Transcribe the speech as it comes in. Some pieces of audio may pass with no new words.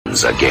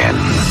again.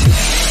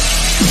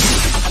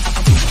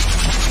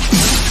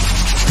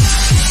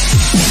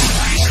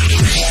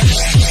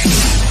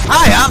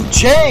 Hi, I'm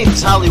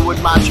James Hollywood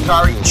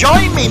Machikari.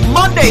 Join me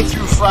Monday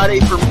through Friday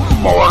for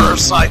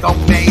Motorcycle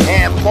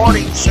Mayhem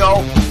Morning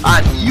Show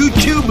on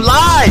YouTube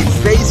Live,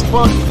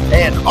 Facebook,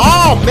 and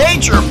all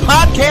major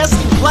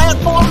podcasting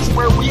platforms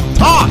where we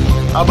talk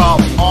about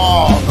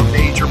all the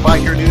major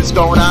biker news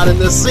going on in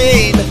the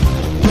scene.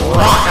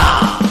 Rock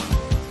on!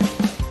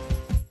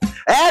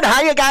 And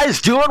how you guys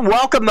doing?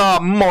 Welcome to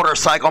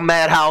Motorcycle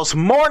Madhouse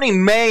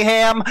Morning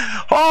Mayhem.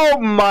 Oh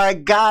my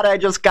God, I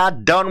just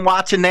got done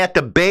watching that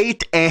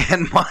debate,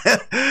 and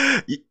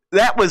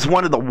that was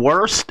one of the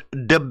worst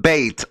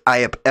debates I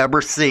have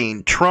ever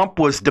seen. Trump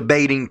was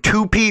debating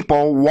two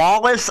people,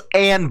 Wallace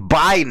and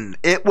Biden.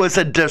 It was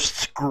a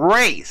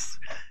disgrace.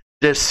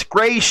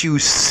 Disgrace.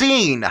 You've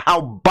seen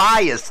how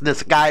biased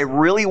this guy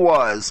really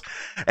was.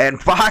 And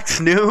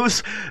Fox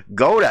News,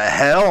 go to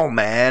hell,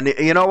 man.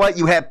 You know what?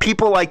 You have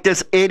people like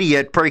this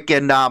idiot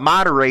freaking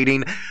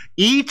moderating.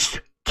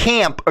 Each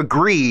camp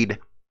agreed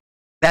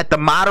that the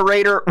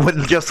moderator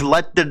would just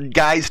let the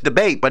guys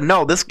debate. But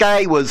no, this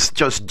guy was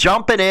just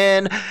jumping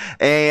in.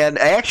 And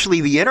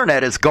actually, the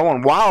internet is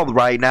going wild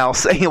right now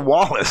saying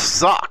Wallace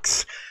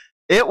sucks.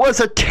 It was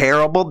a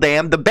terrible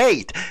damn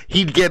debate.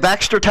 He'd give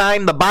extra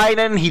time to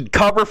Biden. He'd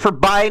cover for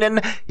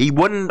Biden. He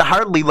wouldn't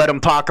hardly let him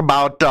talk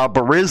about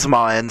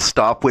Burisma and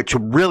stuff, which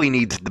really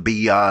needs to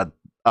be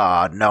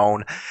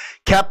known.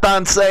 Kept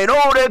on saying,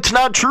 oh, that's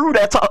not true.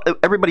 That's all.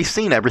 Everybody's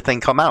seen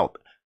everything come out.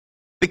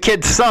 The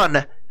kid's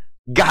son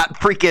got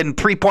freaking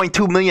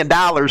 $3.2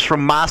 million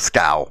from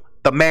Moscow,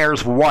 the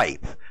mayor's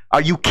wife.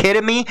 Are you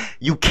kidding me?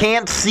 You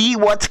can't see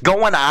what's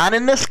going on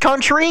in this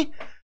country?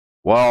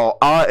 Well,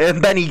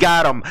 and then he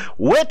got him.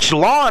 Which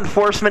law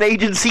enforcement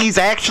agencies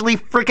actually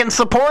freaking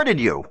supported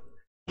you?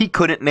 He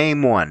couldn't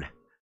name one.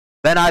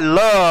 Then I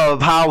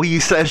love how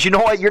he says, you know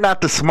what, you're not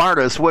the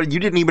smartest. What,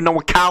 you didn't even know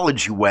what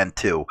college you went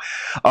to.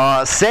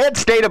 Sad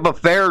state of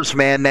affairs,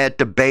 man, that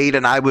debate,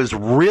 and I was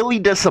really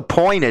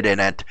disappointed in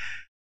it.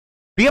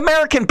 The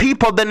American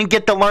people didn't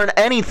get to learn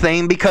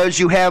anything because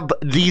you have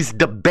these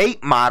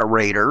debate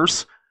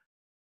moderators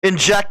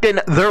injecting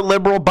their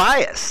liberal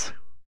bias.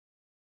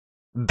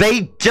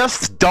 They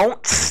just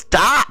don't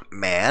stop,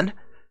 man.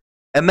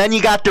 And then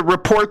you got the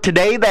report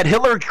today that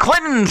Hillary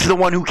Clinton's the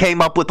one who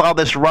came up with all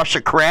this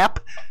Russia crap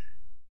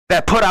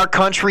that put our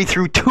country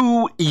through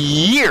 2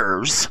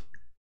 years,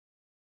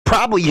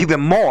 probably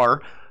even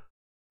more,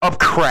 of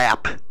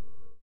crap.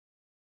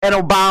 And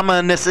Obama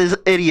and this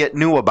idiot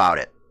knew about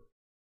it.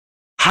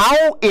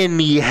 How in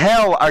the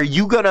hell are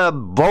you going to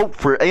vote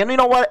for... And you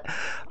know what?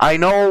 I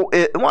know...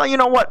 well, you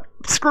know what?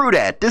 Screw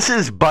that. This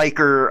is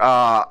biker,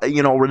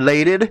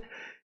 related.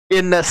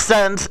 In the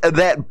sense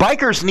that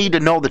bikers need to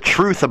know the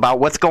truth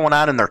about what's going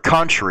on in their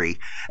country,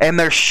 and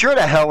they're sure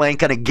the hell ain't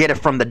going to get it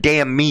from the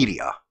damn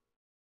media.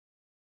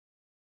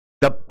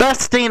 The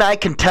best thing I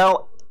can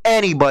tell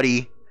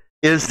anybody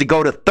is to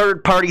go to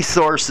third-party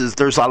sources.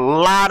 There's a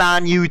lot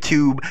on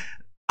YouTube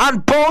on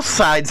both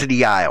sides of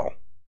the aisle.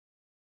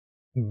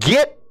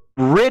 Get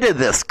rid of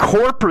this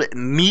corporate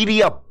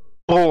media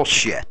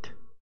bullshit.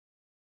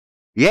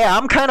 Yeah,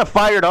 I'm kind of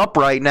fired up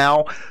right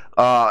now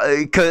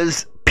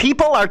because...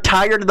 people are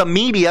tired of the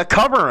media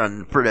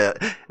covering for it.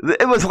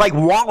 It was like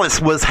Wallace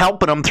was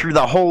helping them through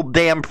the whole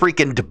damn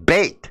freaking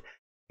debate.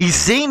 He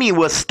seen he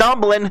was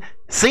stumbling,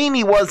 seen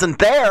he wasn't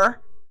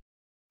there.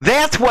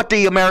 That's what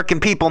the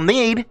American people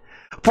need.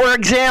 For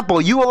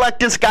example, you elect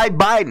this guy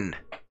Biden.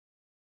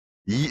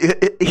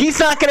 He's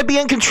not going to be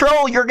in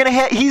control.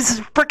 He's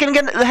freaking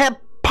going to have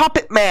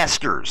puppet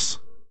masters.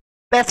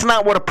 That's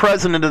not what a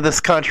president of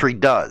this country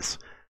does.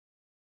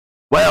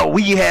 Well,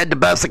 we had the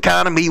best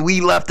economy.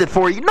 We left it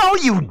for you. No,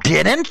 you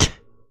didn't.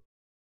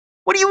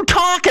 What are you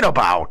talking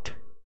about?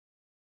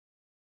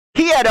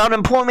 He had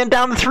unemployment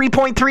down to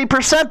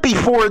 3.3%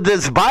 before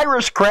this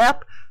virus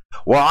crap.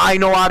 Well, I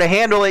know how to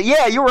handle it.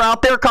 Yeah, you were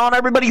out there calling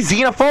everybody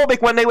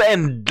xenophobic when they were,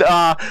 and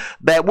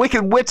that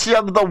wicked witch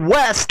of the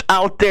West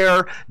out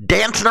there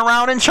dancing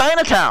around in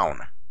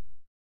Chinatown.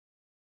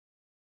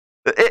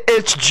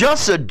 It's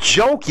just a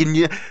joke.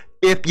 And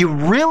if you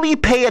really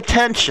pay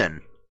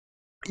attention,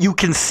 you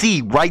can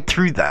see right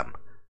through them.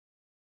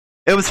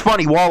 It was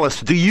funny,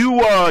 Wallace. Do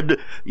you,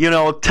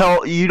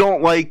 tell you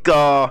don't like?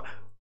 Can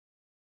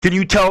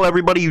you tell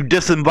everybody you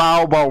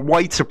disavow about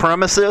white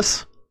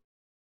supremacists?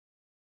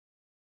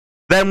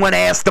 Then, when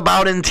asked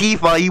about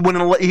Antifa, he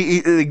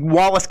wouldn't.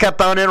 Wallace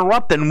kept on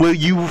interrupting. Will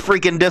you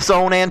freaking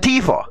disown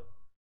Antifa?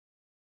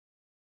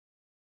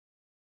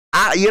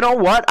 You know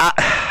what?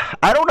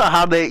 I don't know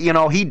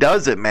how he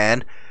does it,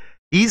 man.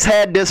 He's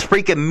had this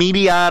freaking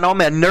media on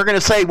him, and they're going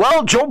to say,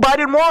 well, Joe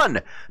Biden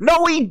won.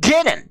 No, he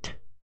didn't.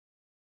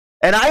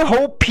 And I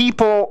hope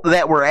people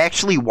that were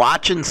actually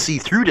watching see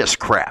through this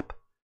crap.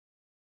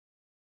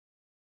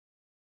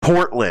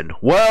 Portland.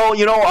 Well,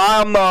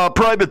 I'm a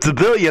private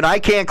civilian. I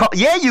can't call.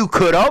 Yeah, you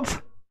could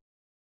have.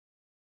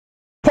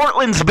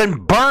 Portland's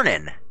been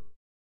burning.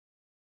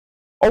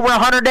 Over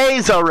 100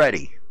 days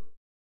already.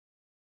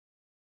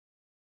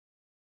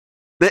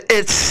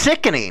 It's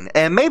sickening.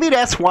 And maybe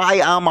that's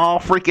why I'm all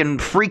freaking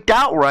freaked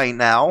out right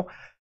now,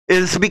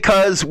 is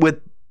because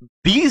with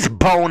these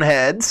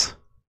boneheads,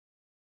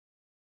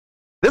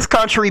 this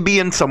country be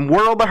in some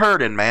world of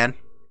hurting, man.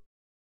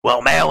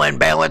 Well, mail-in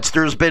ballots,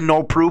 there's been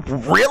no proof.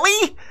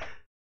 Really?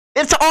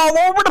 It's all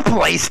over the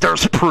place,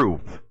 there's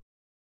proof.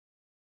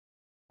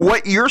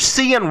 What you're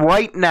seeing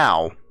right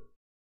now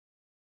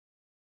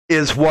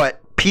is what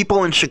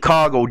people in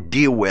Chicago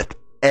deal with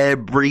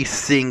every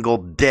single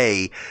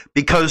day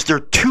because they're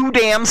too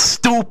damn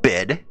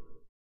stupid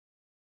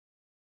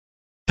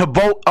to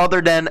vote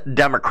other than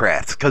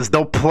Democrats, because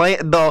they'll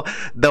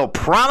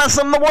promise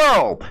them the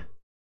world,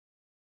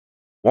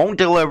 won't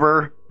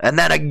deliver, and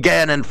then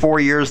again in 4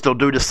 years they'll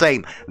do the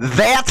same.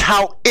 That's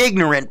how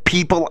ignorant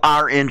people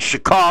are in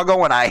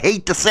Chicago, and I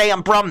hate to say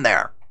I'm from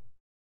there.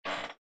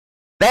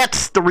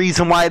 That's the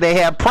reason why they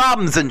have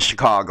problems in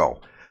Chicago,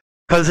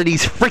 because of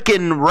these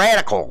freaking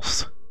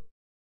radicals.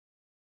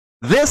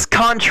 This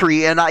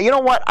country, and you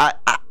know what?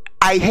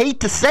 I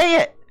hate to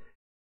say it.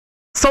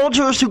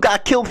 Soldiers who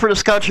got killed for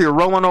this country are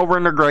rolling over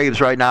in their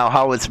graves right now,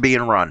 how it's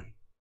being run.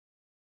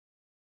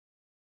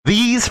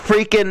 These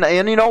freaking,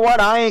 and you know what?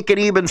 I ain't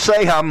gonna even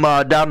say I'm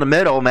down the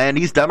middle, man.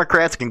 These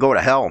Democrats can go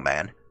to hell,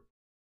 man.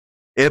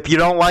 If you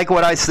don't like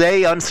what I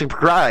say,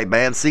 unsubscribe,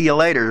 man. See you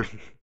later.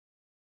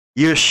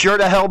 You sure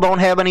the hell don't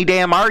have any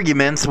damn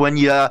arguments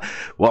when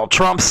well,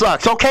 Trump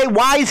sucks. Okay,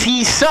 why does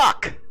he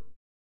suck?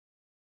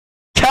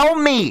 Tell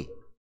me.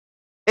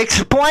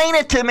 Explain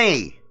it to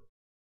me.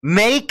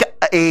 Make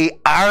a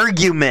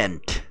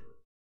argument.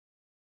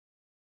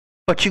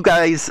 But you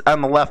guys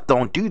on the left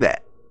don't do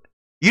that.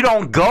 You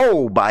don't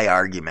go by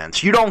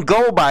arguments. You don't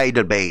go by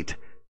debate.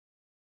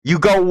 You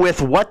go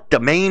with what the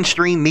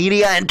mainstream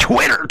media and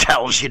Twitter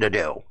tells you to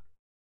do.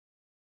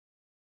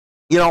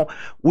 You know,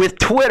 with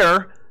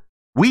Twitter,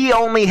 we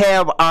only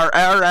have our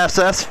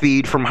RSS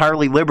feed from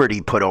Harley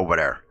Liberty put over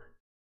there.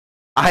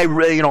 I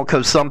really,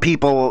 because some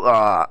people,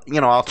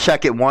 I'll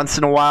check it once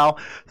in a while,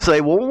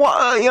 say, well,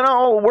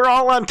 we're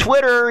all on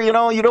Twitter, you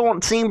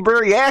don't seem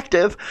very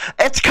active.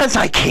 It's because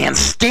I can't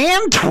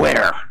stand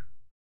Twitter.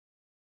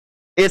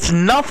 It's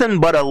nothing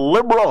but a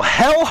liberal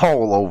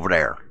hellhole over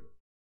there.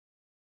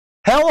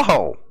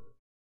 Hellhole.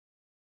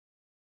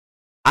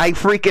 I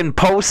freaking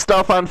post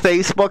stuff on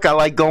Facebook. I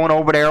like going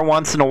over there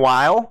once in a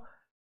while.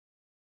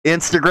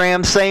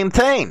 Instagram, same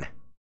thing.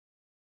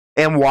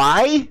 And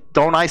why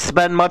don't I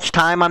spend much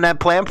time on that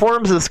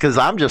platforms? It's because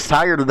I'm just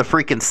tired of the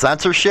freaking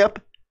censorship.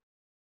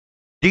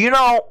 Do you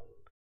know,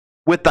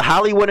 with the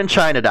Hollywood and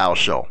China Doll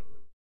show,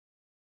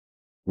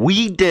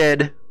 we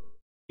did,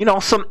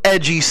 some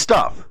edgy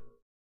stuff.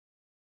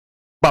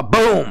 But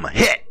boom,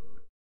 hit.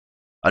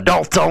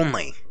 Adults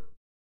only.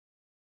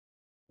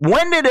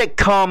 When did it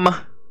come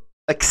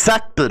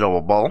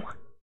acceptable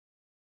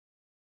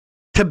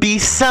to be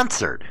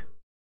censored?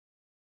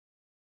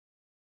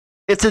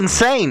 It's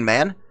insane,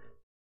 man.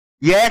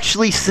 You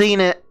actually seen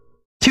it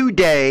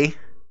today.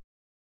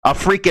 A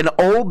freaking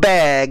old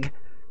bag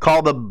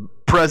called the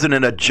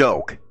president a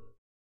joke.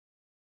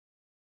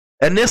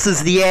 And this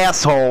is the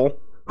asshole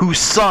whose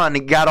son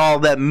got all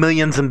that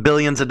millions and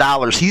billions of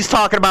dollars. He's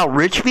talking about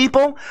rich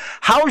people?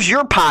 How's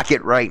your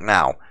pocket right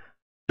now?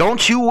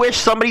 Don't you wish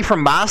somebody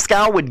from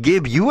Moscow would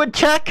give you a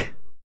check?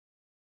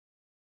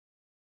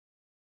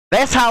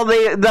 That's how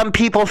them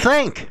people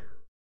think.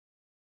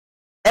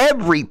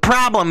 Every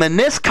problem in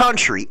this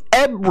country,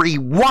 every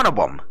one of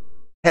them,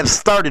 have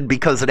started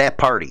because of that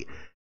party.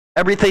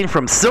 Everything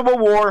from Civil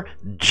War,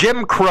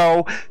 Jim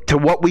Crow, to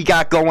what we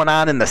got going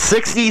on in the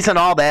 60s and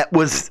all that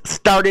was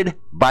started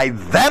by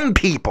them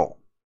people.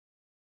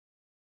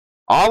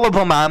 All of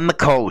them on the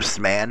coast,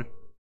 man.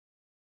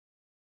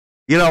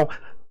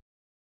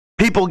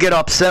 People get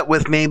upset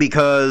with me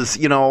because,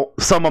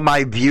 some of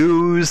my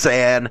views,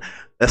 and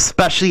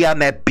especially on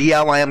that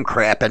BLM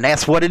crap, and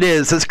that's what it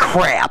is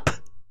crap.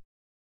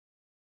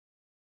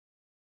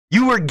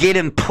 You were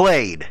getting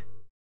played.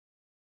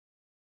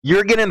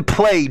 You're getting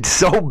played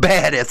so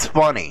bad it's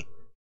funny.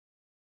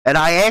 And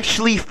I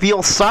actually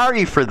feel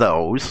sorry for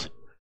those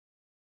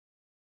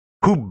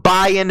who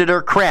buy into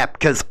their crap,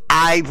 because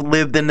I've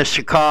lived in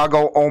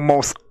Chicago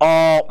almost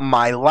all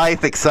my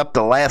life except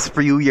the last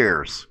few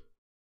years.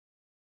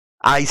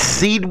 I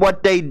see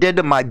what they did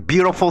to my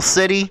beautiful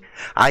city.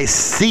 I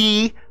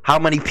see how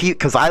many people,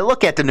 because I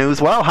look at the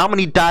news, well, how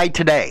many died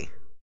today?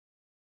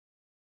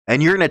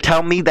 And you're going to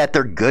tell me that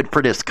they're good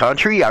for this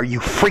country? Are you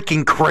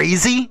freaking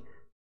crazy?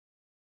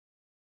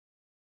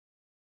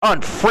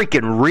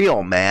 Unfreaking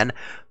real, man.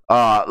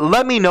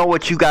 Let me know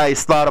what you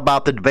guys thought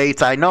about the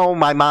debates. I know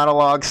my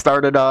monologue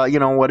started,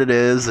 what it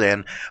is,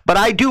 but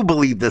I do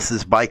believe this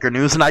is biker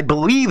news, and I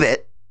believe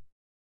it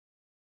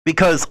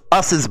because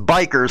us as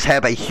bikers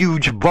have a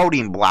huge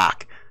voting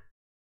block.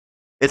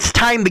 It's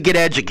time to get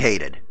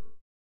educated.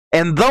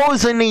 And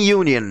those in the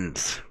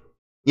unions,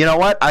 you know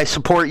what? I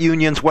support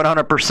unions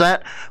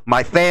 100%.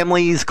 My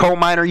family's coal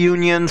miner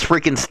unions,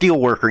 freaking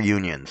steelworker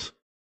unions.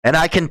 And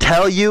I can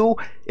tell you,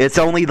 it's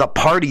only the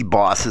party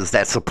bosses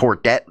that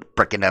support that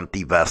freaking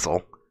empty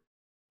vessel.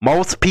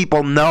 Most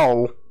people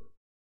know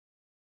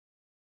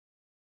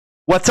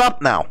What's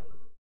up now?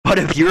 But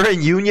if you're a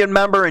union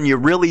member and you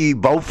really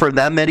vote for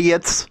them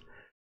idiots,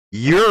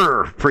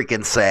 you're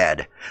freaking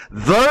sad.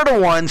 They're the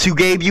ones who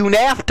gave you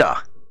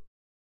NAFTA.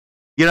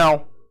 You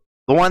know,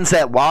 the ones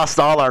that lost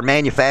all our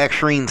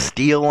manufacturing,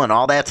 steel, and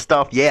all that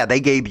stuff. Yeah, they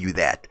gave you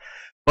that.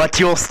 But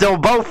you'll still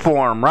vote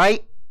for them,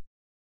 right?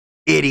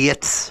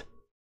 Idiots.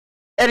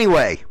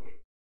 Anyway,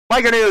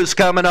 Biker News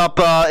coming up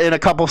in a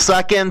couple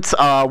seconds.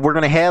 We're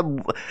going to have,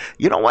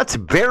 you know what's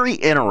very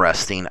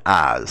interesting,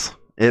 Oz?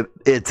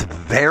 It's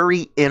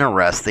very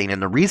interesting.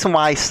 And the reason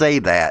why I say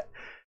that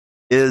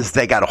is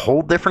they got a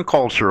whole different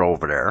culture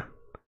over there.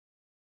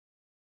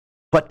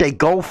 But they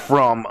go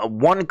from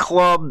one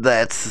club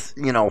that's,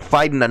 you know,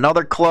 fighting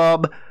another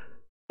club,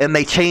 and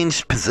they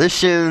change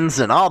positions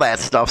and all that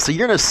stuff. So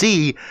you're going to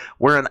see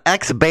where an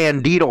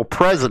ex-Bandito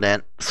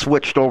president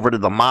switched over to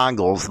the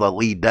Mongols that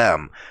lead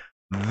them.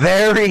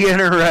 Very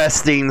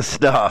interesting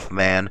stuff,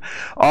 man.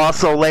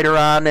 Also, later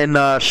on in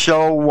the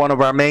show, one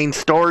of our main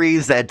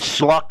stories, that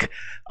schluck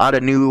out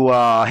of New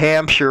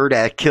Hampshire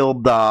that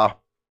killed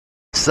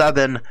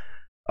 7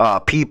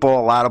 people,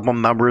 a lot of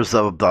them members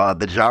of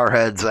the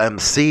Jarheads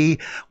MC,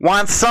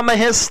 wants some of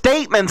his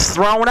statements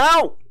thrown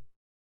out.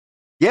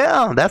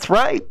 Yeah, that's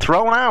right,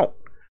 thrown out.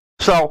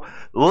 So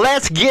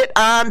let's get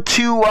on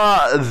to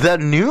the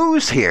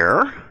news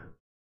here.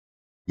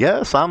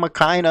 Yes, I'm a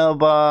kind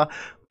of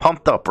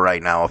pumped up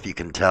right now, if you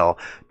can tell.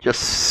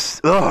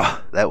 Just,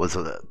 that was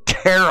a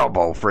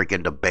terrible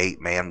freaking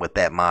debate, man, with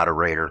that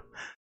moderator.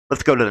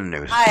 Let's go to the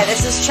news. Hi,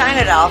 this is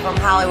China Doll from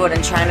Hollywood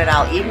and China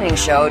Doll Evening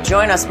Show.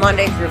 Join us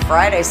Monday through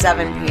Friday,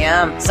 7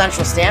 p.m.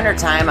 Central Standard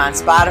Time on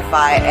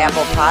Spotify,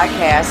 Apple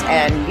Podcasts,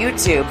 and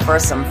YouTube for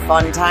some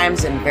fun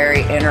times and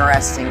very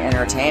interesting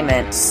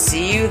entertainment.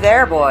 See you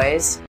there,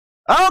 boys.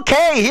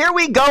 Okay, here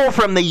we go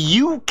from the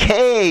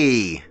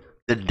UK.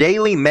 The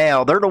Daily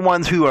Mail. They're the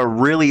ones who are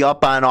really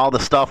up on all the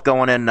stuff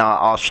going in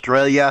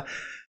Australia.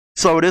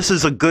 So this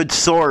is a good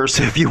source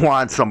if you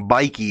want some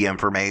bikey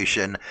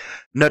information.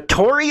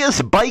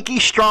 Notorious bikey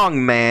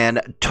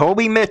strongman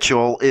Toby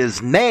Mitchell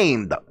is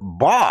named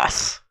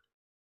boss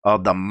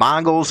of the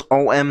Mongols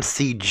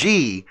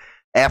OMCG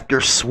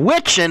after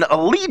switching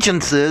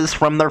allegiances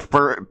from their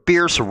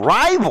fierce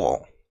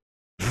rival.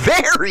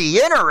 Very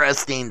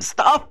interesting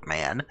stuff,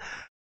 man.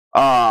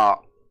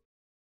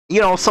 You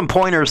know, some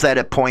pointers that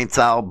it points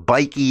out.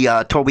 Bikey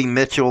Toby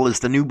Mitchell is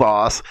the new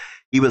boss.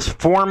 He was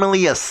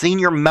formerly a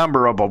senior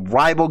member of a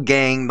rival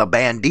gang, the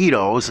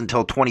Banditos,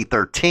 until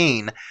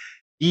 2013.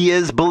 He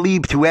is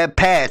believed to have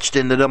patched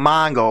into the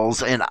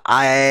Mongols in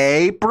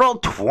April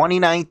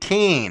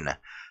 2019.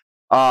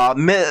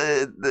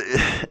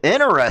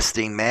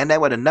 Interesting, man. That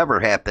would have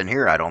never happened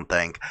here, I don't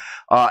think.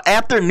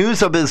 After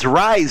news of his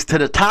rise to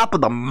the top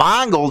of the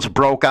Mongols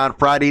broke on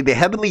Friday, the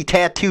heavily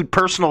tattooed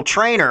personal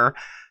trainer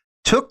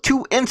took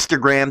to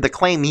Instagram to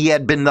claim he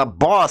had been the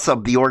boss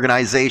of the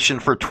organization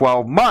for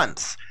 12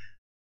 months.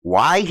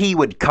 Why he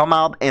would come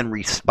out and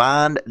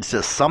respond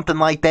to something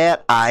like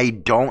that, I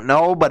don't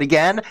know. But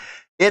again,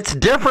 it's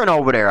different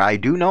over there. I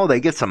do know they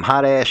get some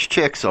hot-ass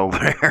chicks over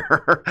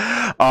there.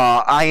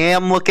 I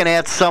am looking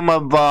at some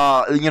of,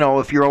 you know,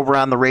 if you're over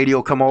on the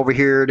radio, come over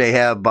here. They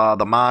have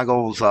the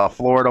Mongols,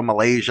 Florida,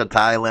 Malaysia,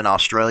 Thailand,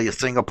 Australia,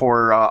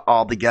 Singapore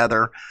all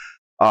together.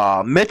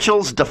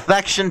 Mitchell's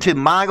defection to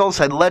Mongols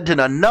had led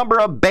to a number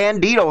of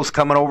Banditos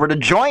coming over to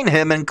join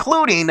him,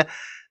 including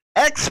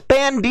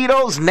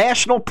ex-Banditos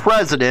national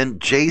president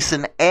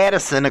Jason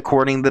Addison,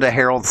 according to the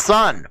Herald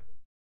Sun.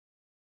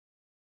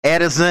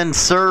 Addison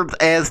served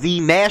as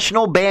the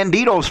national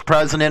Banditos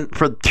president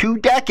for 2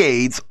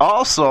 decades,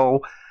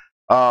 also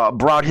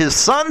brought his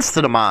sons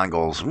to the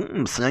Mongols.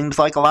 Seems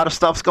like a lot of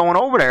stuff's going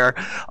over there.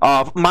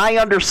 My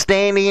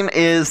understanding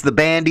is the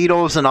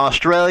Banditos in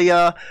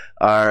Australia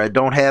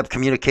don't have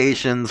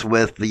communications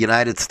with the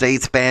United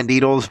States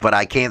Banditos, but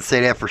I can't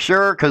say that for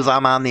sure because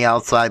I'm on the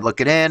outside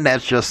looking in.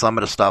 That's just some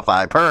of the stuff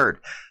I've heard.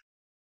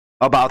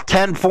 About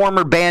 10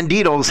 former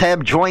Banditos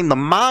have joined the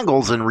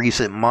Mongols in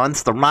recent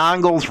months. The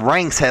Mongols'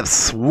 ranks have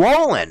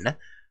swollen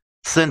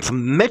since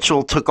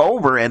Mitchell took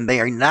over, and they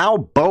are now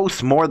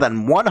boast more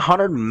than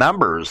 100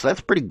 members.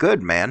 That's pretty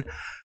good, man.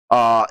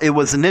 It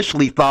was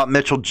initially thought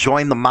Mitchell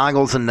joined the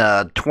Mongols in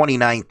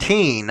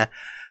 2019.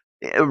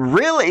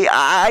 Really,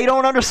 I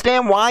don't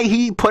understand why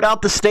he put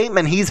out the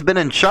statement he's been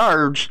in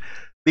charge,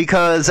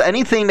 because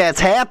anything that's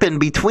happened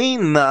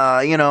between,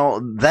 you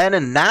know, then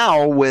and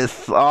now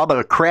with all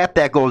the crap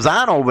that goes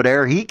on over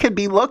there, he could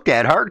be looked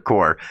at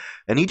hardcore.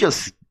 And he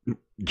just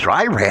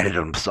dry-ratted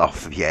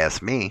himself, if you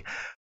ask me.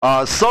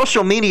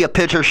 Social media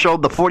picture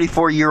showed the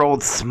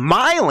 44-year-old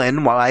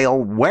smiling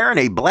while wearing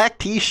a black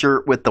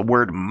t-shirt with the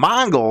word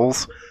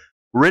Mongols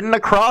written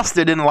across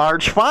it in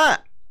large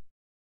font.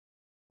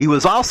 He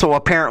was also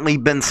apparently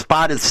been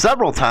spotted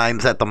several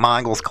times at the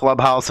Mongols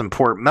clubhouse in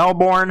Port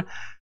Melbourne.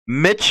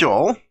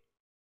 Mitchell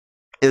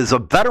is a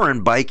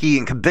veteran bikie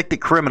and convicted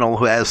criminal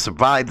who has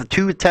survived the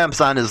 2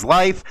 attempts on his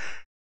life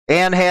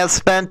and has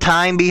spent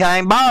time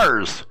behind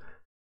bars.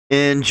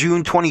 In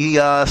June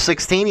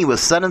 2016, he was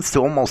sentenced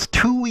to almost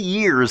 2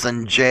 years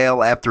in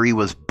jail after he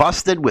was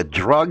busted with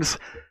drugs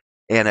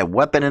and a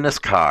weapon in his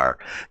car.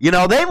 You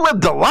know, they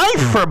lived a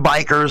life for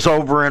bikers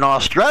over in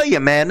Australia,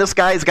 man. This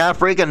guy's got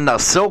freaking a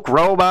silk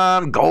robe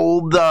on,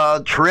 gold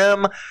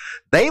trim.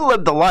 They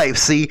lived a life.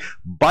 See,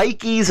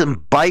 bikies and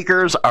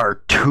bikers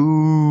are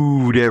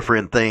two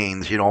different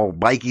things. You know,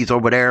 bikies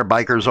over there,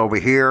 bikers over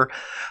here.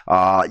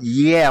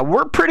 Yeah,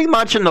 we're pretty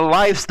much in the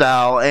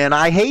lifestyle. And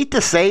I hate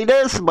to say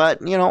this,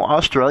 but, you know,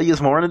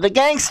 Australia's more into the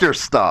gangster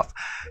stuff.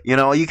 You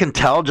know, you can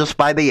tell just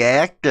by the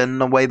act and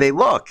the way they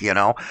look, you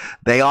know.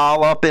 They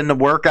all up in the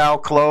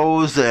workout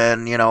clothes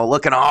and, you know,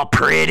 looking all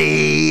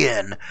pretty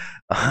and...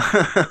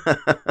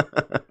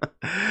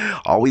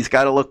 Always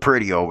got to look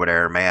pretty over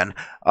there, man.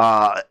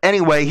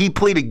 Anyway, he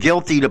pleaded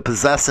guilty to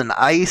possessing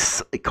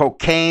ice,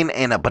 cocaine,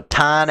 and a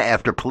baton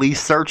after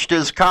police searched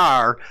his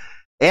car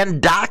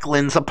and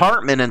Dockland's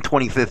apartment in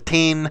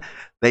 2015.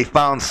 They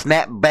found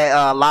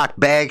locked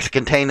bags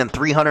containing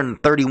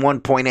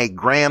 331.8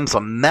 grams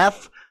of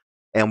meth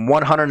and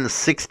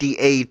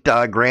 168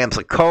 grams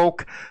of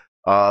coke.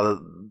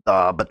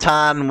 The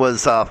baton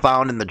was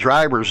found in the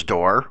driver's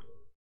door.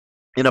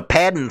 In a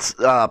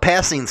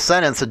passing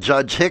sentence,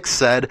 Judge Hicks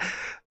said,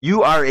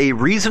 "You are a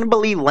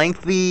reasonably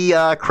lengthy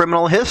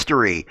criminal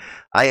history.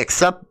 I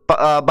accept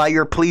by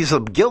your pleas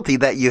of guilty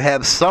that you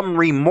have some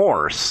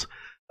remorse."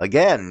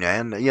 Again,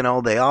 and, you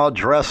know, they all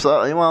dress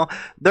up. Well,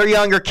 they're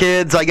younger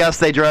kids. I guess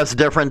they dress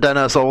different than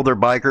us older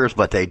bikers,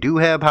 but they do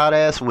have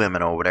hot-ass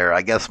women over there.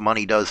 I guess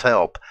money does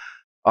help.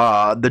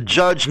 The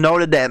judge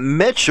noted that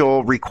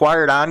Mitchell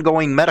required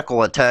ongoing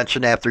medical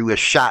attention after he was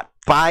shot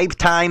 5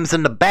 times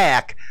in the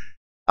back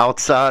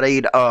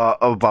outside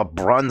of a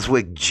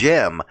Brunswick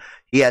gym.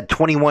 He had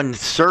 21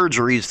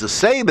 surgeries to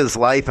save his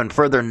life and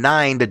further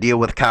 9 to deal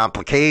with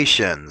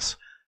complications.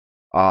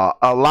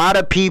 A lot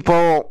of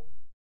people,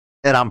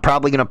 and I'm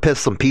probably going to piss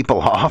some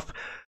people off,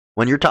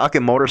 when you're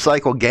talking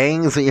motorcycle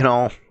gangs, you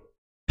know,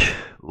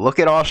 look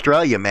at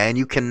Australia, man.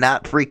 You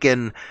cannot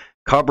freaking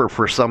cover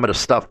for some of the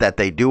stuff that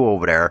they do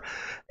over there.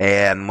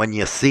 And when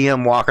you see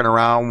them walking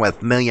around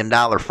with $1 million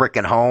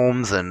freaking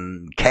homes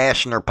and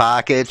cash in their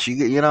pockets,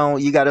 you know,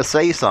 you got to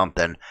say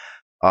something.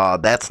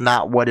 That's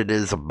not what it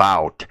is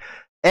about.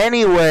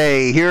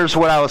 Anyway, here's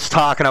what I was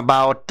talking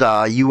about.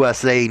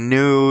 USA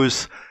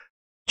News.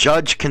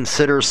 Judge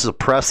considers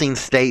suppressing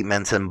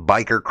statements in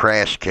biker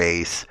crash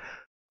case.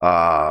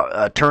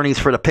 Attorneys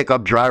for the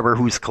pickup driver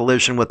whose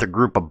collision with a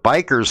group of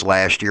bikers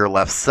last year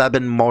left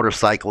 7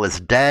 motorcyclists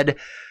dead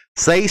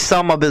say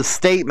some of his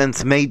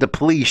statements made to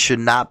police should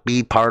not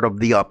be part of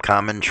the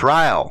upcoming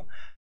trial.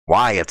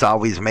 Why? It's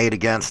always made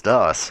against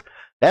us.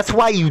 That's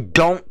why you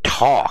don't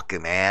talk,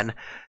 man.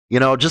 You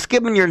know, just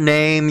give them your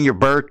name, your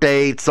birth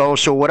date,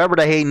 social, whatever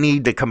they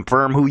need to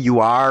confirm who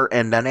you are,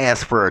 and then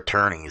ask for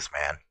attorneys,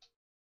 man.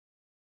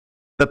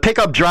 The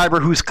pickup driver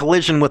whose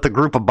collision with a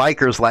group of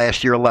bikers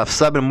last year left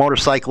 7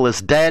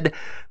 motorcyclists dead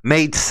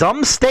made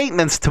some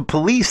statements to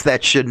police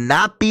that should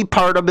not be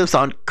part of his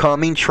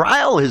upcoming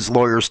trial, his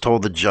lawyers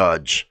told the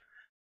judge.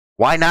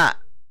 Why not?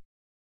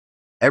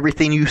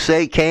 Everything you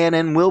say can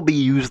and will be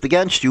used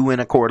against you in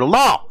a court of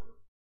law.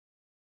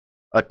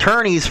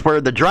 Attorneys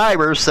for the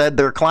driver said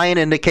their client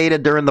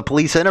indicated during the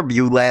police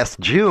interview last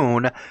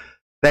June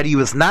that he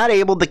was not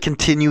able to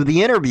continue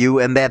the interview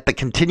and that the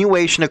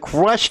continuation of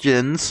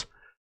questions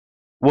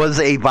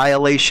was a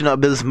violation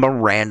of his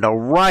Miranda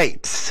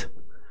rights.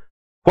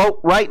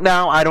 Quote, "Right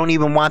now, I don't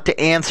even want to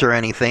answer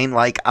anything,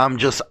 like I'm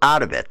just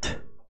out of it,"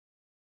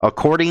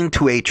 according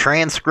to a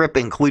transcript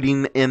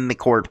including in the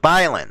court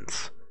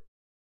filings.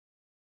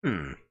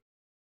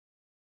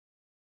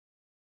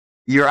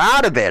 You're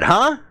out of it,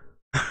 huh?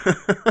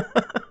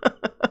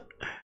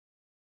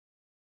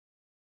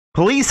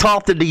 Police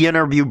halted the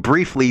interview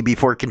briefly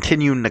before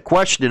continuing to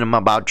question him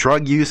about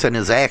drug use and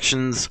his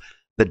actions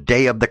the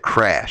day of the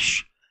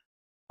crash.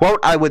 Quote,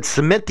 "I would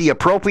submit the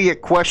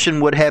appropriate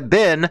question would have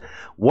been,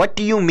 what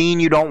do you mean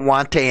you don't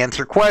want to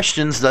answer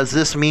questions? Does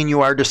this mean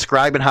you are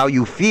describing how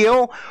you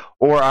feel,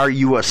 or are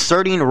you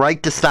asserting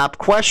right to stop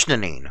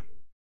questioning?"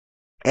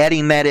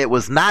 Adding that it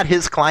was not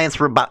his client's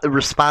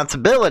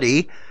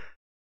responsibility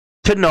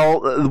to know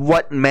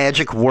what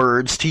magic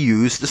words to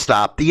use to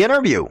stop the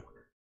interview.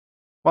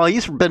 Well,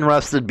 he's been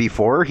arrested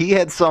before. He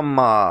had some,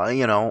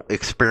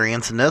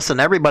 experience in this, and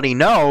everybody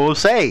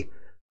knows, hey,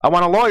 I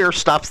want a lawyer,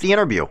 stops the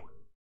interview.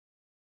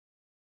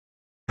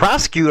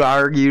 Prosecutor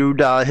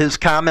argued his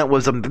comment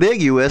was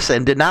ambiguous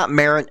and did not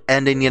merit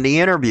ending the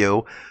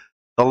interview.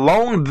 The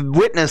lone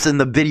witness in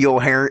the video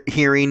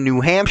hearing,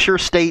 New Hampshire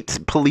State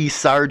Police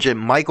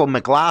Sergeant Michael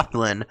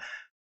McLaughlin,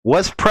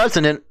 was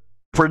present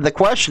for the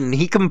question.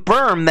 He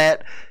confirmed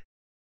that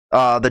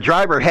the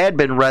driver had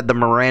been read the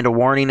Miranda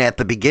warning at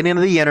the beginning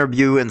of the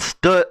interview and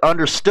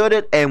understood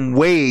it and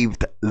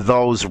waived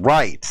those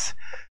rights.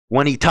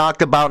 When he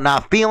talked about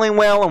not feeling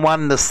well and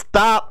wanting to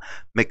stop,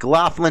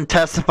 McLaughlin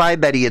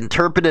testified that he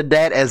interpreted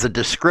that as a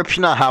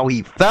description of how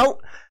he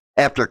felt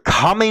after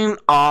coming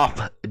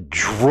off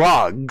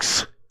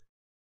drugs,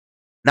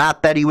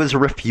 not that he was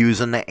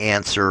refusing to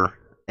answer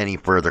any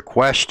further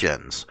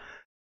questions.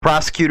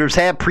 Prosecutors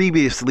had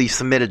previously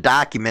submitted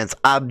documents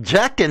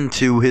objecting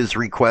to his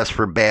request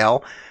for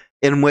bail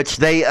in which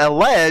they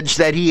allege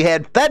that he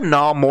had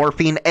fentanyl,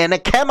 morphine, and a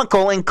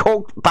chemical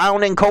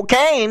found in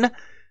cocaine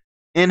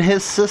in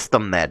his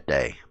system that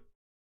day.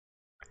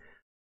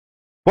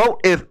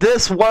 Quote, if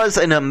this was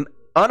an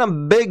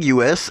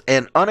unambiguous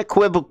and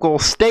unequivocal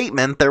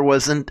statement, there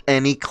wasn't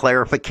any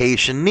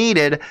clarification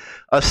needed,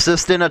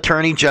 Assistant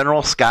Attorney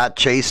General Scott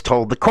Chase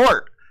told the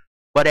court.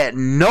 But at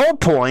no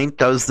point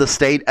does the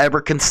state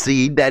ever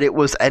concede that it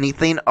was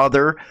anything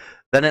other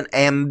than an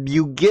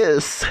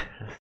ambiguous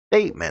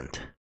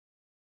statement.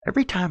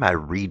 Every time I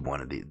read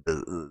one of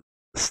the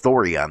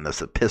story on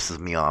this, it pisses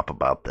me off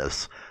about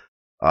this.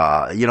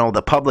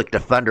 The public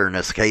defender in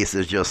this case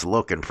is just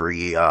looking for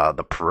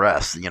the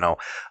press.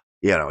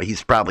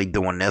 He's probably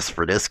doing this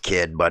for this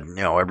kid, but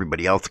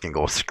everybody else can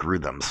go screw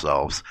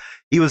themselves.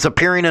 He was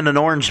appearing in an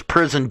orange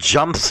prison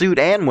jumpsuit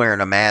and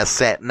wearing a mask,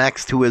 sat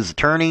next to his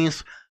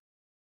attorneys,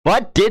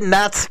 but did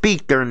not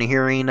speak during the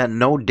hearing.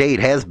 No date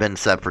has been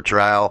set for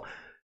trial.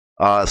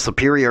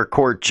 Superior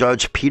Court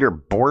Judge Peter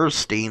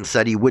Borstein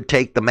said he would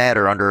take the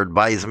matter under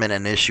advisement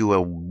and issue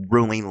a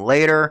ruling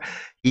later.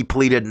 He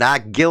pleaded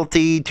not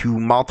guilty to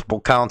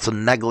multiple counts of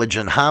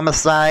negligent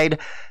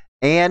homicide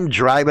and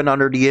driving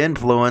under the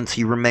influence.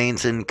 He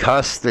remains in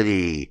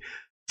custody.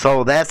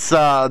 So that's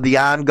the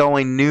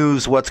ongoing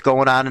news, what's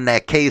going on in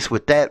that case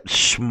with that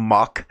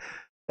schmuck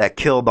that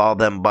killed all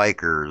them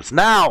bikers.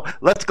 Now,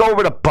 let's go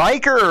over to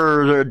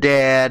Biker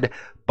Dad.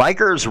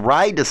 Bikers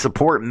ride to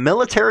support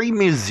Military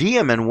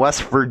Museum in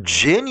West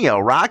Virginia.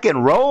 Rock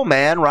and roll,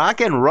 man. Rock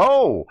and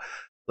roll.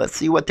 Let's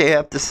see what they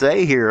have to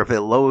say here if it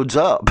loads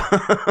up.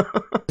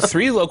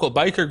 3 local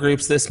biker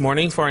groups this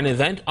morning for an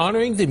event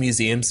honoring the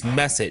museum's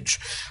message.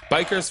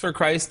 Bikers for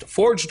Christ,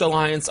 Forged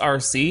Alliance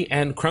RC,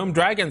 and Chrome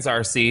Dragons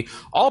RC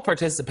all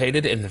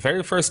participated in the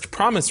very first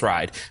Promise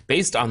Ride.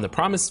 Based on the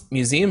Promise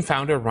Museum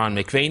founder Ron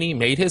McVaney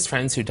made his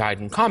friends who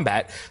died in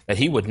combat that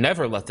he would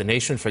never let the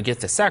nation forget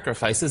the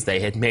sacrifices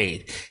they had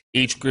made.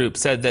 Each group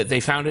said that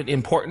they found it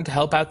important to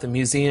help out the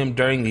museum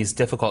during these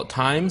difficult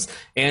times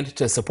and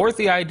to support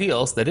the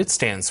ideals that it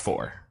stands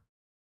for.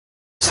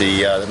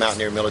 The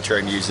Mountaineer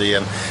Military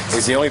Museum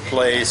is the only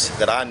place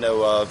that I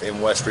know of in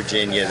West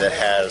Virginia that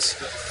has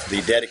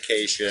the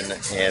dedication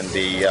and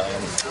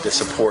the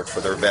support for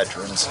their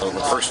veterans. So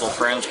we're personal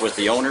friends with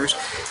the owners,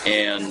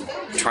 and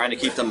trying to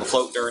keep them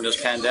afloat during this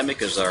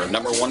pandemic is our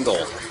number one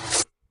goal.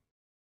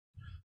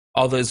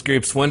 All those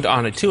groups went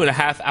on a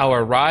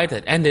 2.5-hour ride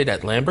that ended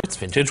at Lambert's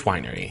Vintage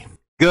Winery.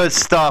 Good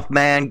stuff,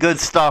 man. Good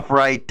stuff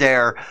right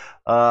there.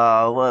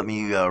 Let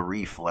me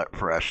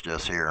refresh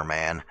this here,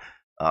 man.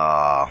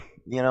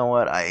 You know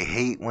what? I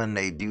hate when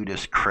they do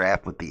this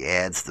crap with the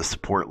ads to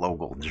support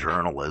local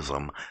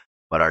journalism.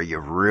 But are you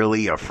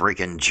really a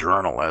freaking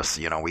journalist?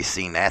 We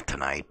seen that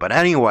tonight. But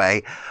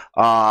anyway,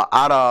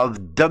 out of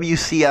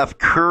WCF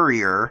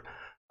Courier,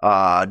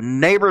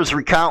 neighbors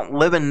recount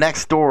living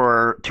next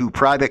door to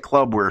private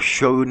club where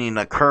shooting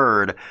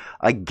occurred.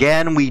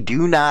 Again, we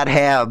do not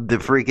have the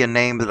freaking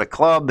name of the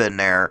club in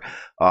there.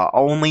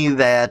 Only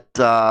that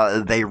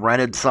they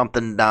rented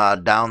something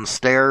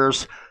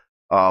downstairs.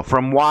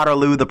 From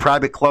Waterloo, the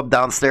private club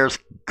downstairs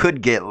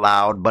could get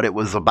loud, but it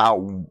was about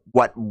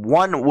what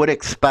one would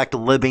expect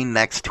living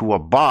next to a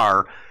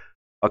bar,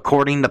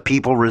 according to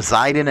people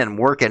residing and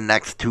working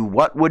next to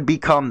what would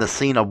become the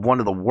scene of one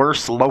of the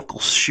worst local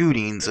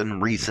shootings in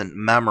recent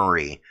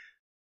memory.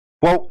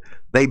 Quote,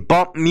 they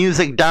bump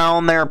music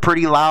down there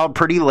pretty loud,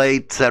 pretty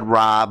late, said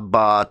Rob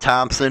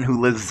Thompson,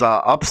 who lives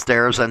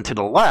upstairs and to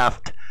the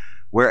left,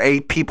 where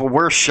 8 people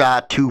were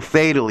shot, 2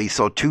 fatally.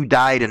 So 2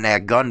 died in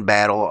that gun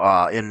battle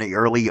in the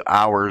early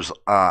hours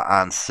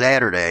on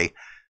Saturday.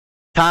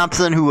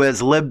 Thompson, who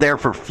has lived there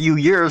for a few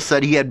years,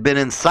 said he had been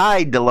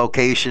inside the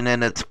location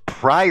in its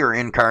prior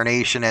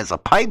incarnation as a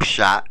pipe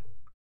shot,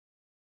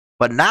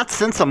 but not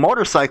since a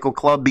motorcycle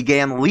club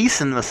began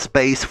leasing the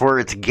space for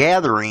its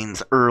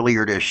gatherings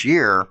earlier this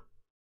year.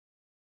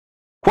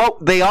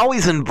 Quote, they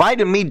always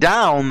invited me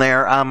down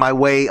there on my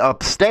way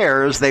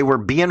upstairs. They were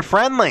being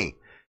friendly.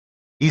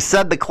 He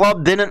said the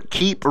club didn't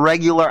keep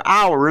regular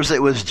hours.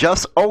 It was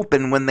just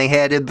open when they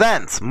had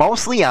events,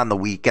 mostly on the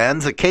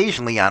weekends,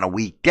 occasionally on a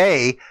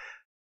weekday.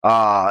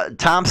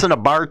 Thompson, a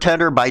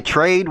bartender by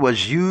trade,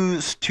 was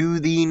used to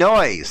the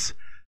noise.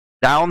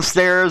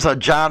 Downstairs,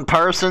 John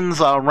Parsons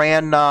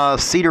ran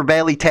Cedar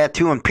Valley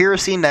Tattoo and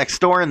Piercing next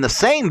door in the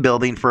same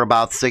building for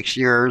about 6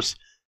 years.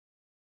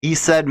 He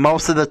said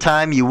most of the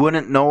time you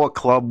wouldn't know a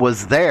club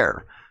was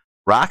there.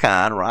 Rock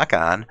on, rock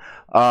on.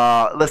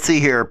 Let's see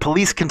here.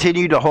 Police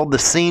continued to hold the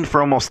scene for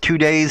almost 2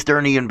 days.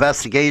 During the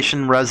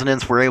investigation,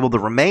 residents were able to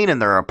remain in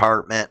their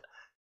apartment,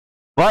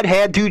 but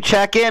had to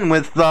check in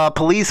with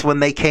police when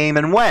they came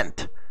and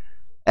went.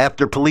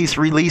 After police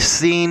released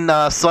scene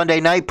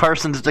Sunday night,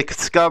 Parsons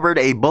discovered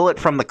a bullet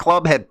from the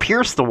club had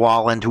pierced the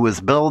wall into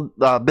his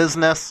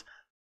business.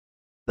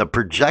 The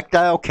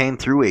projectile came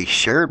through a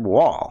shared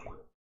wall.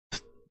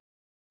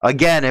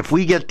 Again, if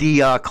we get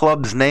the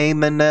club's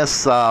name in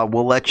this,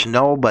 we'll let you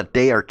know, but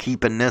they are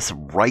keeping this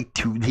right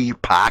to the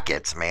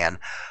pockets, man.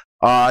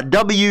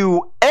 WMBF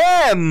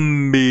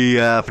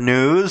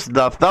News.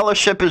 The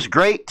fellowship is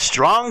great.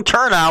 Strong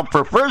turnout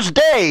for first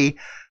day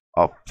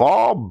of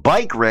fall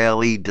bike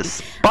rally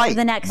despite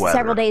the next weather.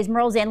 Several days,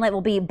 Murrells Inlet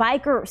will be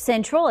biker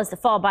central as the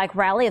fall bike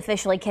rally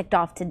officially kicked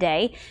off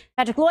today.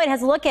 Patrick Lloyd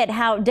has a look at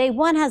how day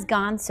one has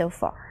gone so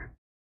far.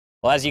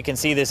 Well, as you can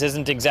see, this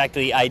isn't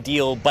exactly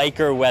ideal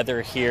biker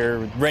weather here.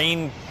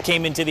 Rain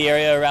came into the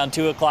area around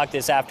 2 o'clock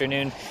this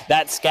afternoon.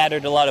 That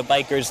scattered a lot of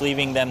bikers,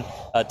 leaving them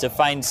to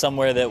find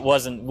somewhere that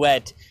wasn't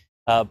wet.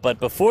 But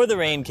before the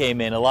rain came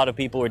in, a lot of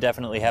people were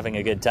definitely having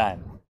a good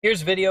time.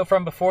 Here's video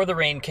from before the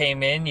rain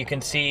came in. You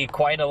can see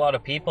quite a lot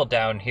of people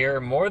down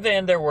here, more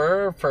than there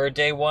were for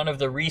day one of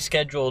the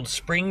rescheduled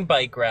spring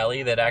bike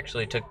rally that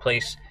actually took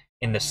place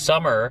in the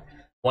summer.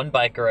 One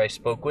biker I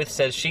spoke with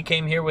says she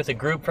came here with a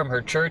group from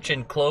her church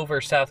in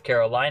Clover, South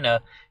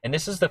Carolina, and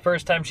this is the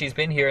first time she's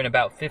been here in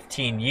about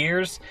 15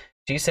 years.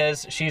 She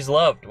says she's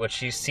loved what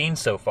she's seen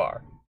so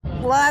far.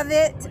 Love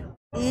it.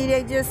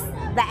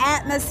 The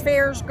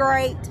atmosphere's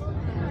great.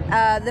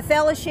 The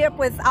fellowship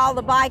with all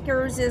the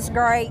bikers is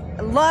great.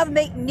 Love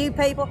meeting new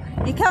people.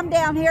 You come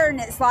down here and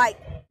it's like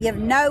you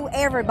know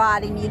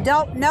everybody, and you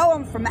don't know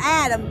them from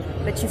Adam,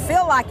 but you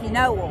feel like you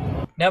know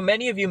them. Now,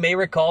 many of you may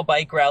recall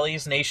bike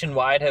rallies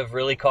nationwide have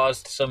really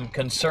caused some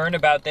concern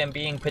about them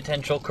being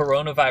potential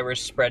coronavirus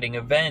spreading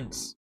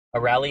events. A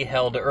rally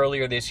held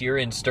earlier this year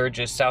in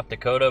Sturgis, South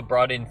Dakota,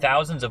 brought in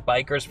thousands of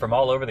bikers from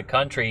all over the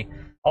country.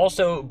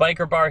 Also,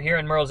 Biker Bar here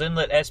in Murrells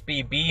Inlet,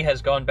 SBB,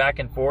 has gone back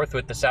and forth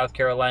with the South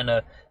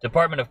Carolina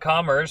Department of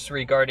Commerce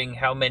regarding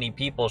how many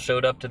people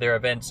showed up to their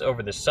events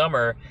over the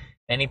summer.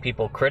 Many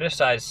people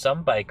criticized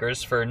some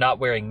bikers for not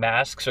wearing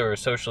masks or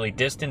socially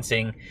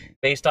distancing.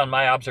 Based on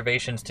my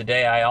observations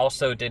today, I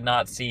also did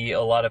not see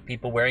a lot of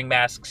people wearing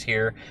masks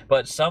here,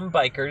 but some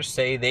bikers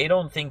say they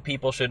don't think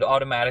people should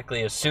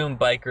automatically assume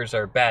bikers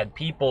are bad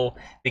people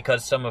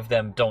because some of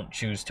them don't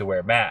choose to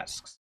wear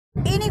masks.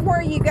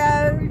 Anywhere you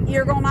go,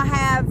 you're going to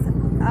have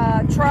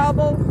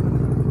trouble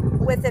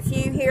with a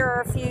few here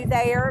or a few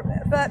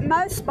there, but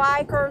most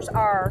bikers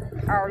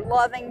are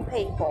loving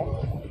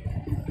people.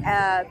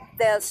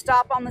 They'll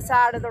stop on the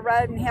side of the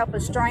road and help a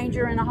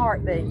stranger in a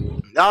heartbeat.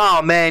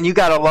 Oh, man, you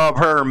got to love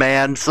her,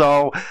 man.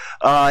 So,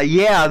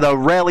 yeah, the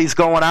rally's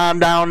going on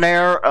down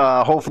there.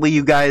 Hopefully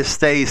you guys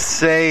stay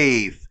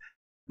safe.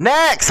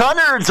 Next,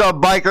 hundreds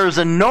of bikers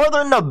in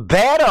northern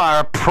Nevada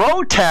are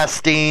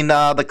protesting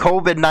the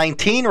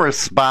COVID-19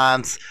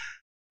 response.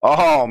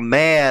 Oh,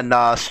 man,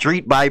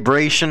 Street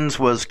Vibrations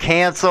was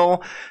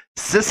canceled.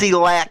 Sissy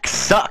Lack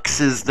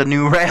Sucks is the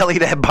new rally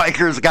that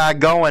bikers got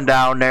going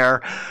down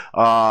there.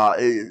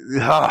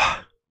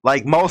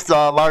 Like most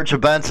large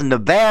events in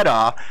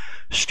Nevada,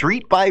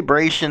 Street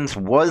Vibrations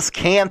was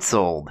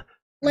canceled.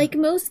 Like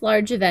most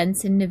large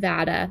events in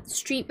Nevada,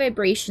 Street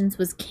Vibrations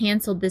was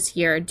canceled this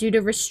year due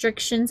to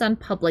restrictions on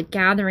public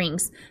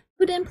gatherings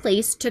put in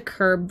place to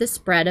curb the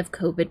spread of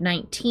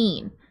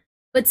COVID-19.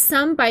 But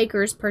some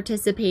bikers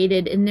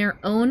participated in their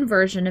own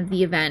version of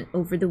the event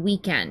over the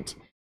weekend.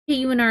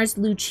 KUNR's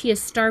Lucia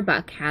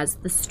Starbuck has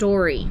the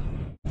story.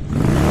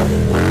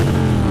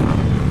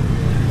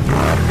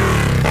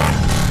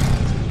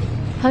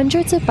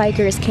 Hundreds of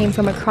bikers came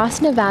from across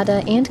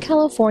Nevada and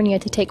California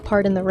to take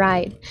part in the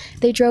ride.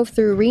 They drove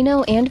through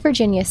Reno and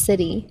Virginia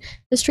City.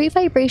 The Street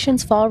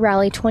Vibrations Fall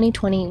Rally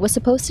 2020 was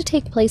supposed to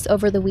take place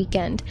over the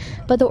weekend,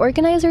 but the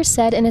organizers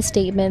said in a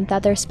statement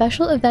that their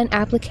special event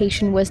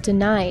application was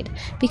denied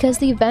because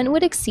the event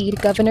would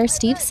exceed Governor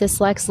Steve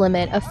Sisolak's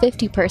limit of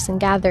 50-person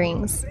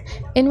gatherings.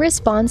 In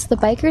response, the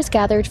bikers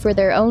gathered for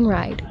their own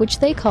ride, which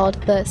they called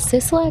the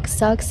Sisolak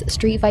Sucks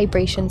Street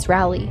Vibrations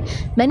Rally.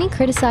 Many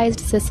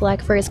criticized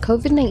Sisolak for his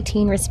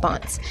COVID-19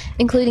 response,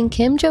 including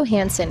Kim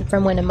Johansson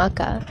from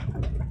Winnemucca.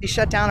 He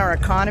shut down our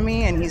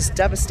economy and he's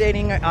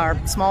devastating our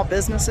small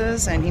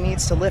businesses, and he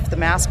needs to lift the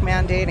mask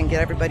mandate and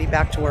get everybody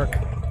back to work.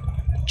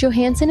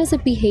 Johansson is a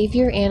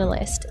behavior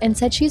analyst and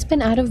said she's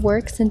been out of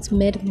work since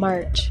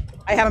mid-March.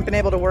 I haven't been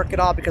able to work at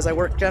all because I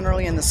work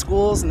generally in the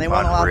schools and they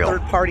won't allow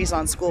third parties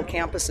on school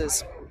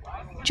campuses.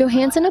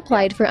 Johansson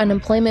applied for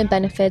unemployment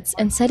benefits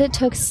and said it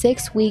took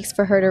 6 weeks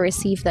for her to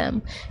receive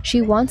them.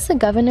 She wants the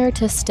governor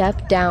to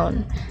step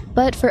down.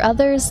 But for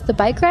others, the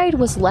bike ride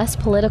was less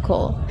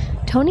political.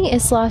 Tony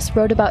Islas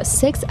rode about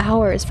 6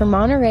 hours from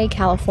Monterey,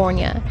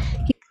 California.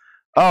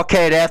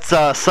 Okay, that's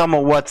some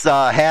of what's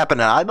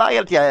happening.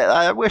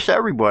 I wish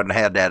everyone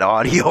had that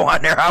audio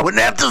on there. I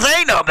wouldn't have to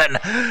say nothing.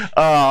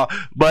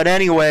 But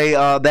anyway,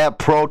 that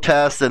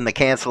protest and the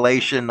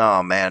cancellation,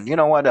 oh man, you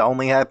know what? It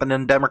only happened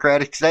in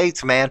Democratic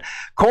states, man.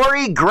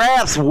 Corey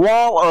Graff's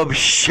wall of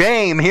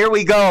shame. Here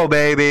we go,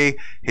 baby.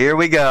 Here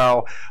we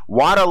go.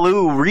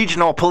 Waterloo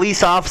regional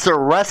police officer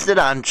arrested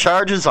on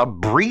charges of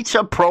breach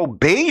of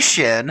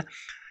probation.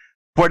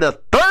 For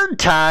the third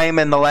time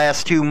in the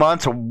last 2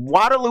 months, a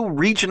Waterloo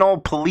regional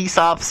police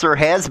officer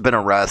has been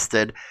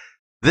arrested.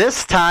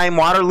 This time,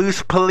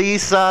 Waterloo's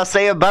police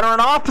say a veteran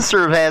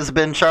officer has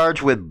been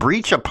charged with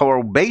breach of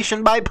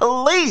probation by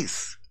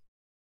police.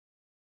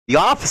 The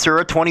officer,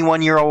 a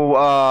 20-year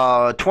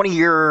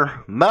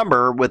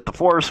member with the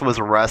force, was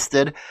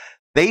arrested.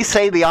 They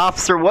say the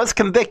officer was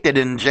convicted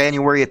in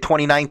January of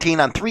 2019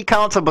 on 3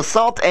 counts of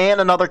assault and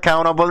another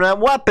count of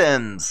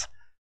weapons.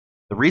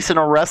 The recent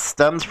arrest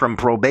stems from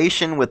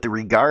probation with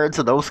regard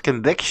to those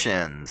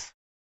convictions.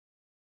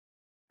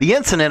 The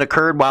incident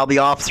occurred while the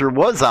officer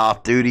was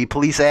off duty.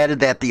 Police added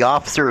that the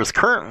officer is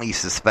currently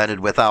suspended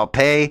without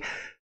pay.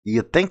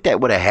 You'd think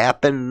that would have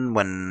happened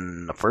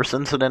when the first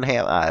incident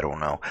happened? I don't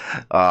know.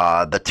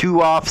 The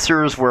 2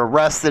 officers were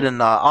arrested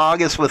in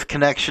August with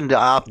connection to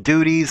off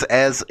duties.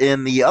 As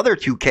in the other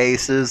 2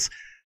 cases,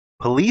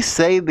 police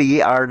say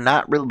they are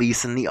not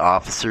releasing the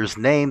officer's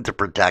name to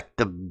protect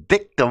the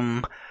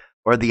victim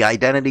or the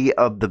identity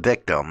of the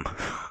victim.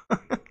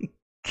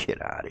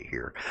 Get out of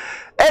here.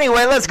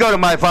 Anyway, let's go to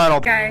my final.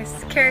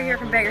 Guys, Carrie here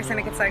from Bagger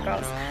Syndicate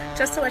Cycles.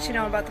 Just to let you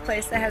know about the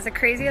place that has the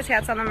craziest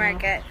hats on the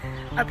market.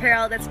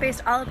 Apparel that's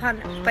based all upon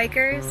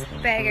bikers,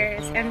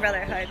 baggers, and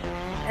brotherhood.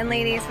 And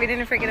ladies, we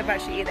didn't forget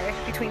about you either.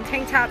 Between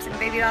tank tops and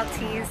baby doll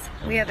tees,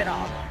 we have it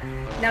all.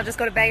 Now just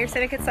go to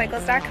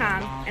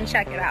baggersyndicatecycles.com and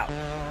check it out.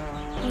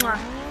 Mwah.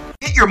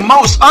 Get your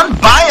most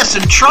unbiased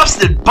and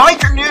trusted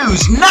biker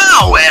news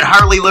now at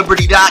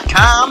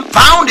HarleyLiberty.com.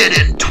 Founded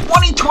in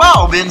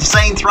 2012,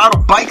 Insane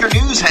Throttle Biker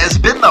News has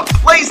been the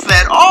place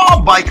that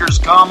all bikers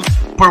come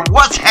for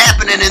what's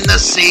happening in the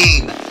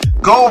scene.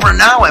 Go over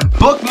now and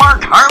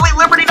bookmark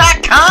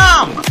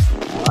HarleyLiberty.com.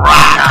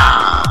 Rock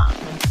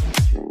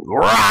on!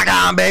 Rock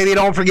on, baby.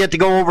 Don't forget to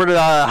go over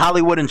to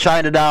Hollywood and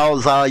China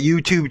Doll's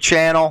YouTube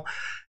channel.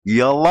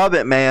 You'll love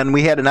it, man.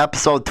 We had an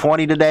episode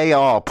 20 today.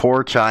 Oh,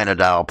 poor China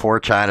Doll. Poor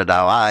China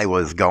Doll. I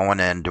was going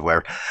into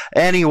her.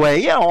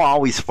 Anyway,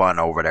 always fun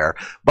over there.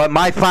 But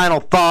my final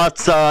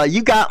thoughts,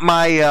 you got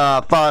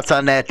my thoughts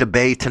on that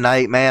debate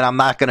tonight, man. I'm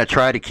not going to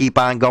try to keep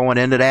on going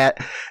into that.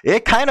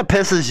 It kind of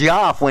pisses you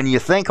off when you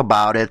think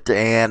about it.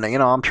 And,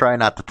 I'm trying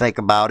not to think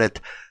about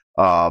it.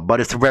 But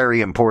it's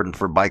very important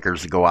for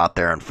bikers to go out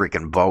there and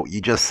freaking vote.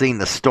 You just seen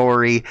the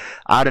story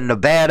out in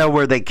Nevada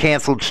where they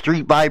canceled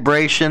street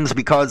vibrations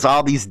because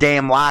all these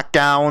damn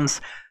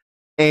lockdowns.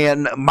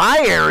 And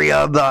my area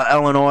of the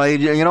Illinois,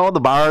 the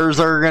bars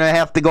are going to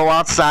have to go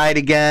outside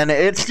again.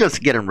 It's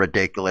just getting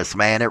ridiculous,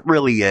 man. It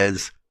really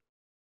is.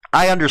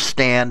 I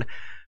understand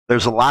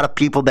there's a lot of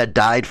people that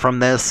died from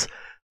this.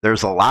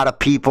 There's a lot of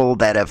people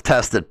that have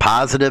tested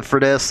positive for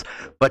this.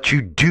 But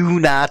you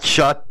do not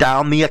shut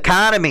down the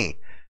economy.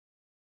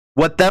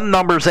 What them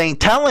numbers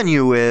ain't telling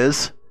you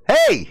is,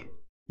 hey,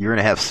 you're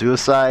going to have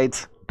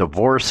suicides,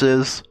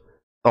 divorces,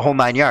 the whole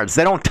 9 yards.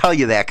 They don't tell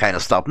you that kind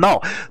of stuff.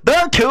 No,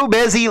 they're too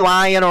busy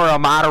lying or a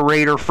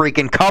moderator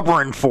freaking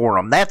covering for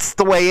them. That's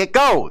the way it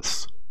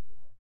goes.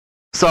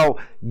 So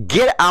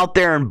get out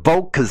there and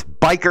vote because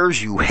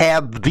bikers, you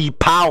have the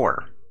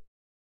power.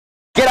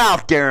 Get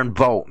out there and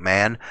vote,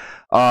 man.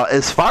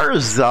 As far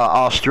as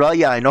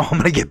Australia, I know I'm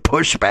going to get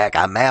pushback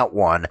on that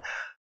one.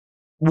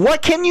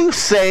 What can you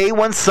say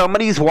when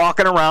somebody's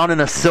walking around in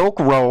a silk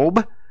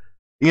robe,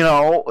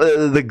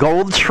 the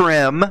gold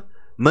trim, $1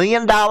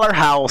 million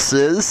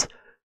houses?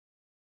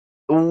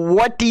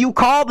 What do you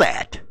call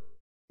that?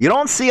 You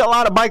don't see a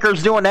lot of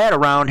bikers doing that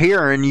around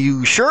here, and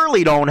you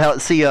surely don't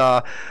see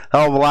a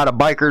hell of a lot of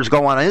bikers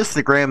go on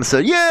Instagram and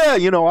say, yeah,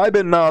 I've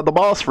been the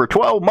boss for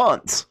 12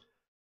 months.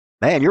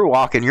 Man, you're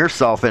walking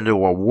yourself into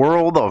a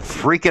world of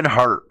freaking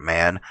hurt,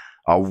 man.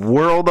 A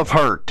world of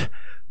hurt.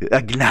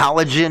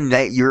 Acknowledging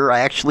that you're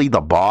actually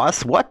the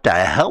boss? What the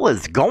hell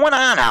is going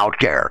on out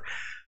there?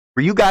 For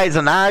you guys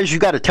and Oz, you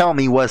got to tell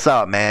me what's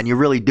up, man. You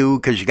really do,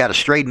 because you got to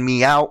straighten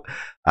me out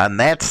on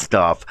that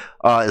stuff.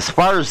 As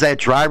far as that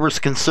driver's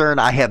concerned,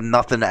 I have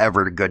nothing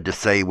ever good to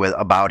say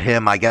about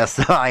him. I guess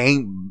I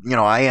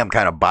am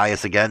kind of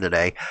biased again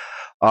today.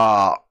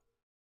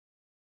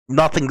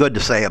 Nothing good to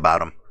say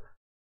about him.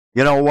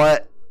 You know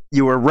what?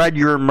 You read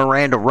your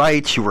Miranda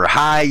rights. You were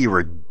high. You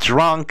were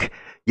drunk.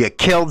 You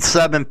killed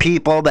 7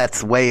 people.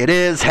 That's the way it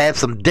is. Have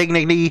some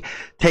dignity.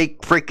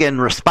 Take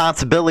freaking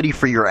responsibility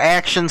for your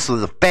actions so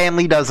the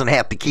family doesn't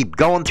have to keep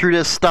going through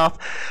this stuff.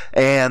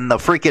 And the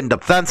freaking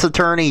defense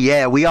attorney,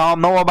 yeah, we all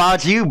know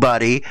about you,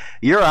 buddy.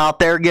 You're out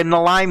there getting the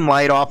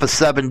limelight off of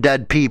 7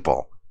 dead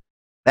people.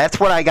 That's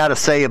what I got to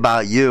say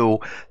about you.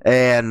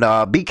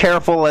 And be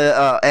careful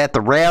at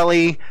the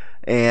rally.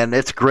 And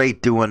it's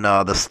great doing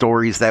the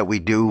stories that we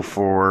do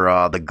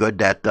for the good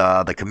that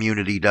the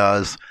community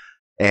does.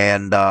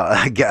 And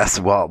I guess,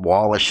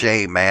 Wall of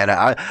Shame, man.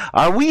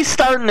 Are we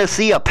starting to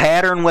see a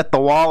pattern with the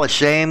Wall of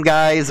Shame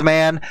guys,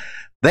 man?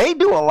 They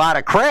do a lot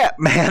of crap,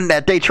 man,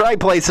 that they try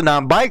placing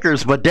on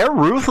bikers, but they're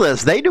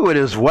ruthless. They do it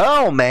as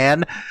well,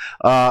 man.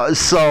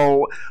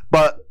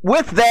 But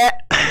with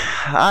that,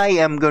 I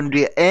am going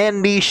to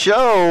end the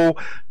show.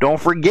 Don't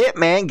forget,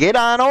 man, get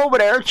on over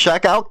there.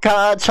 Check out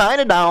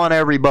China Doll and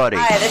everybody.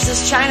 Hi, this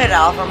is China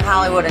Doll from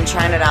Hollywood and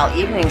China Doll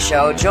Evening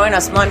Show. Join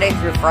us Monday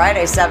through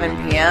Friday,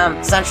 7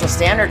 p.m. Central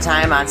Standard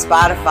Time on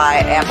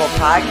Spotify, Apple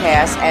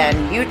Podcasts, and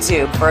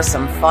YouTube for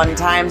some fun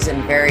times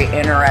and very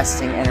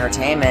interesting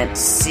entertainment.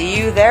 See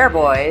you there,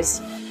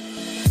 boys.